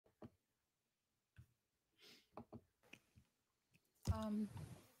Um,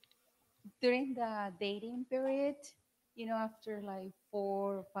 During the dating period, after like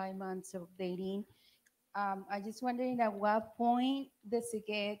 4 or 5 months of dating, I just wondering at what point do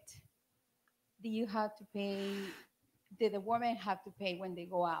you have to pay? Did the woman have to pay when they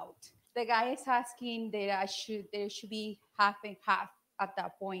go out? The guy is asking that there should be half and half at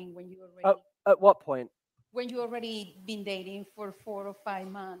that point At what point? when you already been dating for 4 or 5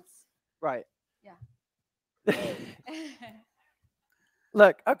 months. Right. Yeah.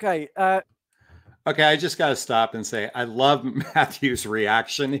 Look, okay. Okay, I just got to stop and say I love Matthew's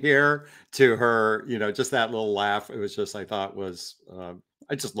reaction here to her. Just that little laugh. It was just I thought was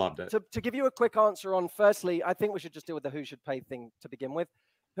I just loved it. To give you a quick answer on, firstly, I think we should just deal with the who should pay thing to begin with.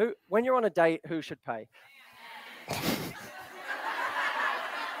 When you're on a date, who should pay?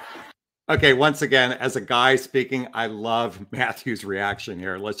 Okay, once again, as a guy speaking, I love Matthew's reaction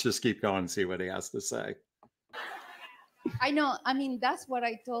here. Let's just keep going and see what he has to say. I know. I mean, that's what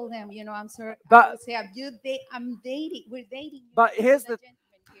I told him. I'm sorry. But- I would say, I'm dating. We're dating. But here's the the- gentleman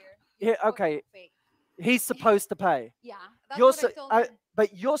here. Okay. He's supposed to pay. Yeah, that's what I told him.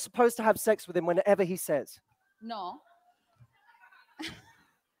 But you're supposed to have sex with him whenever he says. No.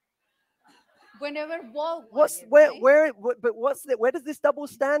 Whenever Walt Where does this double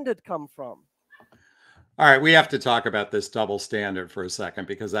standard come from? All right, we have to talk about this double standard for a second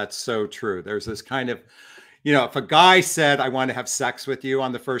because that's so true. There's this kind of, if a guy said, I want to have sex with you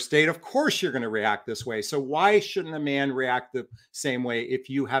on the first date, of course you're going to react this way. So why shouldn't a man react the same way if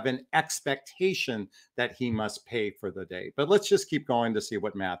you have an expectation that he must pay for the date? But let's just keep going to see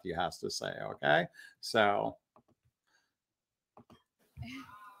what Matthew has to say, okay? So...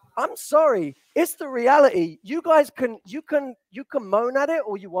 I'm sorry, it's the reality. You guys can moan at it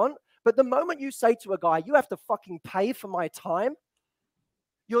all you want, but the moment you say to a guy, you have to fucking pay for my time,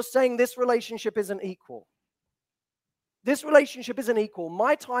 you're saying this relationship isn't equal. This relationship isn't equal.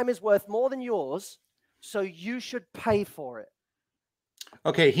 My time is worth more than yours, so you should pay for it.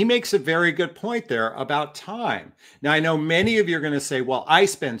 Okay, he makes a very good point there about time. Now, I know many of you are going to say, well, I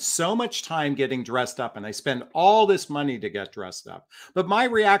spend so much time getting dressed up and I spend all this money to get dressed up. But my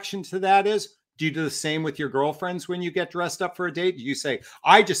reaction to that is, do you do the same with your girlfriends when you get dressed up for a date? Do you say,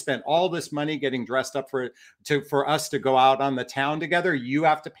 I just spent all this money getting dressed up for us to go out on the town together? You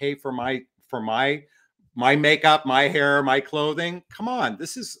have to pay for my makeup, my hair, my clothing. Come on.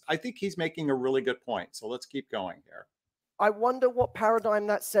 I think he's making a really good point. So let's keep going here. I wonder what paradigm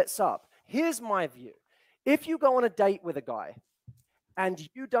that sets up. Here's my view. If you go on a date with a guy and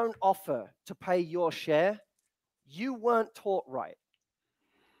you don't offer to pay your share, you weren't taught right.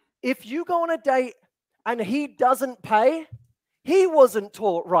 If you go on a date and he doesn't pay, he wasn't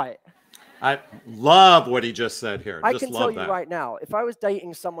taught right. I love what he just said here. I can tell you right now, if I was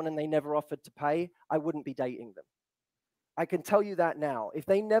dating someone and they never offered to pay, I wouldn't be dating them. I can tell you that now. If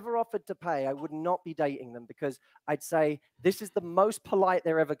they never offered to pay, I would not be dating them because I'd say, this is the most polite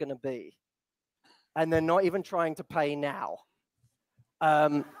they're ever going to be. And they're not even trying to pay now.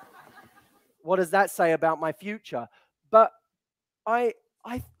 What does that say about my future? But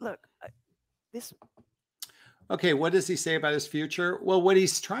look, this... Okay, what does he say about his future? Well, what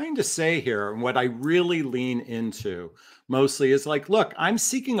he's trying to say here, and what I really lean into mostly is like, look, I'm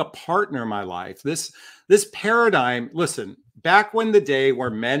seeking a partner in my life. This paradigm, listen, back when the day where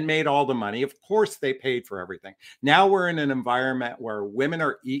men made all the money, of course they paid for everything. Now we're in an environment where women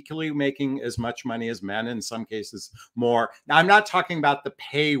are equally making as much money as men, in some cases more. Now, I'm not talking about the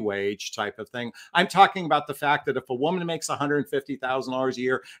pay wage type of thing. I'm talking about the fact that if a woman makes $150,000 a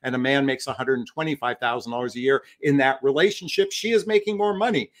year and a man makes $125,000 a year in that relationship, she is making more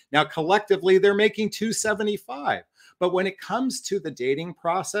money. Now, collectively, they're making $275,000. But when it comes to the dating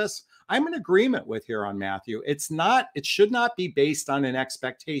process, I'm in agreement with here on Matthew. It should not be based on an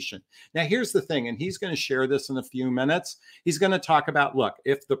expectation. Now, here's the thing, and he's going to share this in a few minutes. He's going to talk about, look,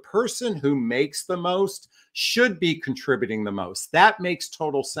 if the person who makes the most should be contributing the most, that makes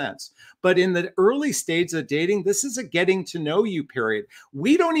total sense. But in the early stages of dating, this is a getting to know you period.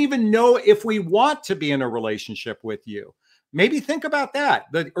 We don't even know if we want to be in a relationship with you. Maybe think about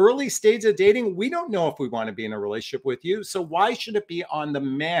that. The early stage of dating, we don't know if we want to be in a relationship with you. So why should it be on the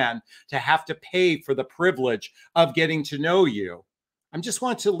man to have to pay for the privilege of getting to know you? I just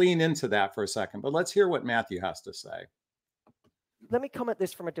want to lean into that for a second, but let's hear what Matthew has to say. Let me come at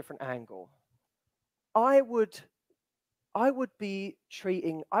this from a different angle. I will always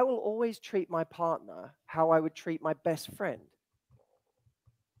treat my partner how I would treat my best friend.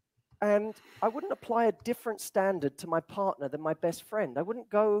 And I wouldn't apply a different standard to my partner than my best friend. I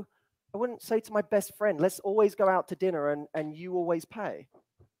wouldn't say to my best friend, let's always go out to dinner and you always pay.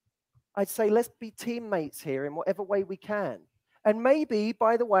 I'd say, let's be teammates here in whatever way we can. And maybe,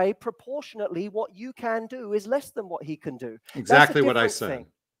 by the way, proportionately, what you can do is less than what he can do. Exactly what I That's a said. different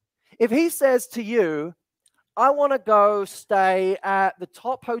thing. If he says to you, I want to go stay at the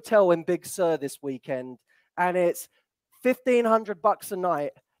top hotel in Big Sur this weekend, and it's $1,500 a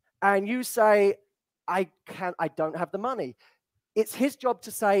night, and you say, I don't have the money. It's his job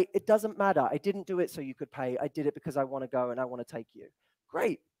to say, it doesn't matter. I didn't do it so you could pay. I did it because I want to go and I want to take you.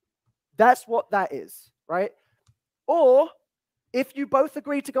 Great. That's what that is, right? Or if you both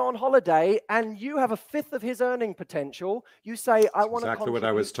agree to go on holiday and you have a fifth of his earning potential, you say, I want to Exactly what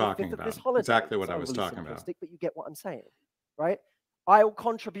I was contribute to a talking fifth of about. this holiday. Exactly what I It's was overly talking about. simplistic, but you get what I'm saying, right? I will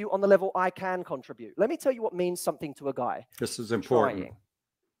contribute on the level I can contribute. Let me tell you what means something to a guy. This is important. Trying.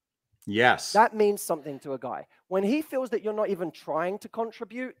 Yes. That means something to a guy. When he feels that you're not even trying to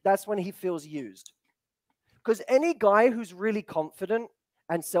contribute, that's when he feels used. Because any guy who's really confident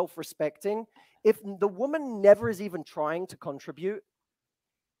and self-respecting, if the woman never is even trying to contribute,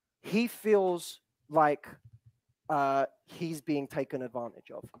 he feels like he's being taken advantage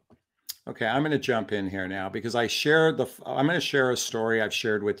of. Okay, I'm going to jump in here now because I'm going to share a story I've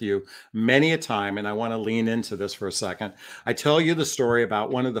shared with you many a time, and I want to lean into this for a second. I tell you the story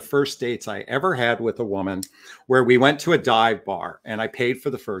about one of the first dates I ever had with a woman where we went to a dive bar and I paid for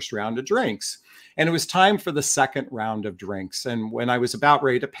the first round of drinks. And it was time for the second round of drinks. And when I was about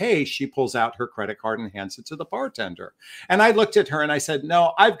ready to pay, she pulls out her credit card and hands it to the bartender. And I looked at her and I said,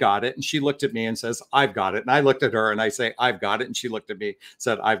 no, I've got it. And she looked at me and says, I've got it. And I looked at her and I say, I've got it. And she looked at me,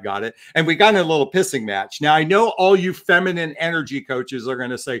 said, I've got it. And we got in a little pissing match. Now, I know all you feminine energy coaches are going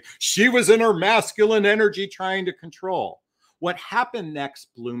to say, she was in her masculine energy trying to control. What happened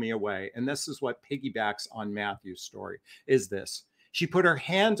next blew me away. And this is what piggybacks on Matthew's story, is this. She put her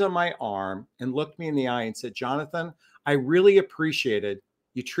hand on my arm and looked me in the eye and said, Jonathan, I really appreciated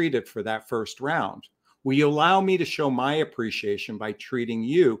you treated for that first round. Will you allow me to show my appreciation by treating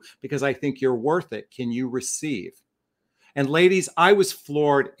you because I think you're worth it? Can you receive? And ladies, I was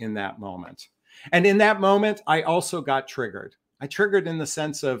floored in that moment. And in that moment, I also got triggered. I triggered in the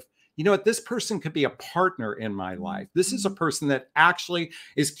sense of, you know what, this person could be a partner in my life. This is a person that actually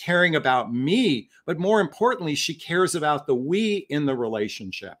is caring about me, but more importantly, she cares about the we in the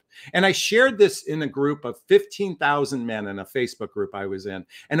relationship. And I shared this in a group of 15,000 men in a Facebook group I was in,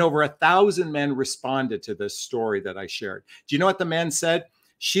 and over 1,000 men responded to this story that I shared. Do you know what the men said?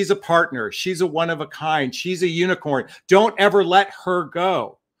 She's a partner. She's a one of a kind. She's a unicorn. Don't ever let her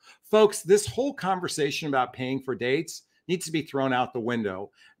go. Folks, this whole conversation about paying for dates needs to be thrown out the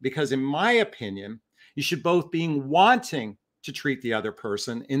window because, in my opinion, you should both be wanting to treat the other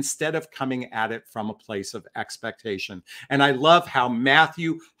person instead of coming at it from a place of expectation. And I love how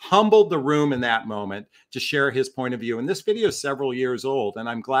Matthew humbled the room in that moment to share his point of view. And this video is several years old, and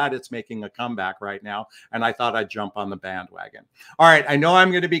I'm glad it's making a comeback right now. And I thought I'd jump on the bandwagon. All right, I know I'm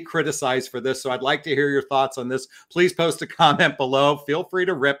going to be criticized for this, so I'd like to hear your thoughts on this. Please post a comment below. Feel free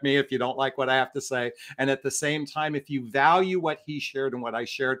to rip me if you don't like what I have to say. And at the same time, if you value what he shared and what I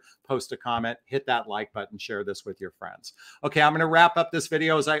shared, post a comment, hit that like button, share this with your friends. Okay, I'm going to wrap up this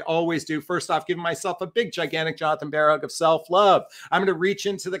video as I always do. First off, giving myself a big, gigantic Jonathon Bear hug of self-love. I'm going to reach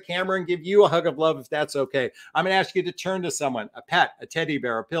into the camera and give you a hug of love if that's okay. I'm going to ask you to turn to someone, a pet, a teddy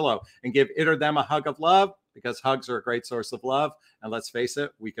bear, a pillow, and give it or them a hug of love because hugs are a great source of love. And let's face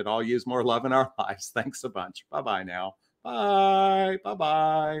it, we could all use more love in our lives. Thanks a bunch. Bye-bye now. Bye.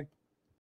 Bye-bye.